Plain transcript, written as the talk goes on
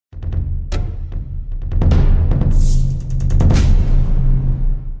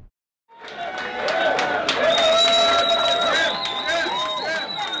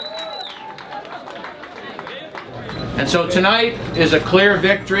so tonight is a clear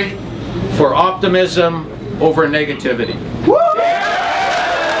victory for optimism over negativity.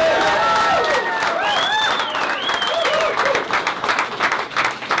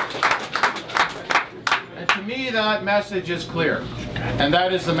 And to me, that message is clear. And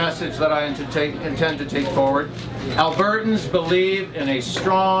that is the message that I intend to take forward. Albertans believe in a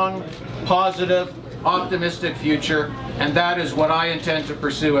strong, positive, optimistic future, and that is what I intend to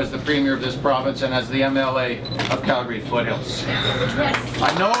pursue as the Premier of this province and as the MLA of Calgary Foothills.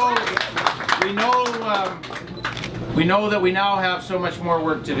 I know, we know that we now have so much more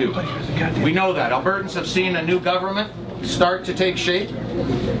work to do. We know that. Albertans have seen a new government start to take shape.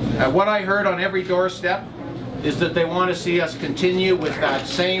 What I heard on every doorstep is that they want to see us continue with that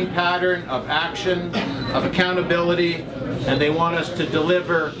same pattern of action, of accountability, and they want us to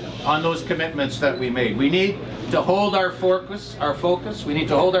deliver on those commitments that we made. We need to hold our focus. We need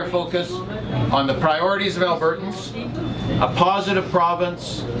to hold our focus on the priorities of Albertans, a positive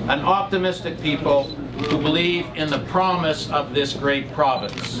province, an optimistic people who believe in the promise of this great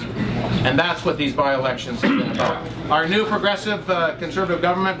province. And that's what these by-elections have been about. Our new progressive Conservative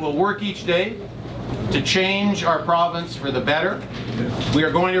government will work each day to change our province for the better. We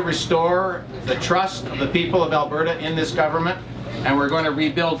are going to restore the trust of the people of Alberta in this government, and we're going to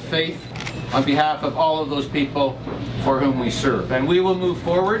rebuild faith on behalf of all of those people for whom we serve. And we will move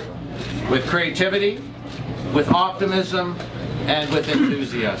forward with creativity, with optimism, and with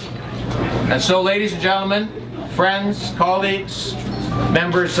enthusiasm. And so, ladies and gentlemen, friends, colleagues,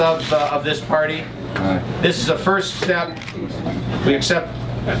 members of this party, this is a first step. We accept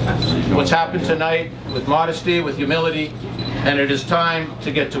what's happened tonight with modesty, with humility, and it is time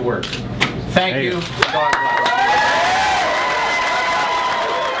to get to work. Thank you. God bless.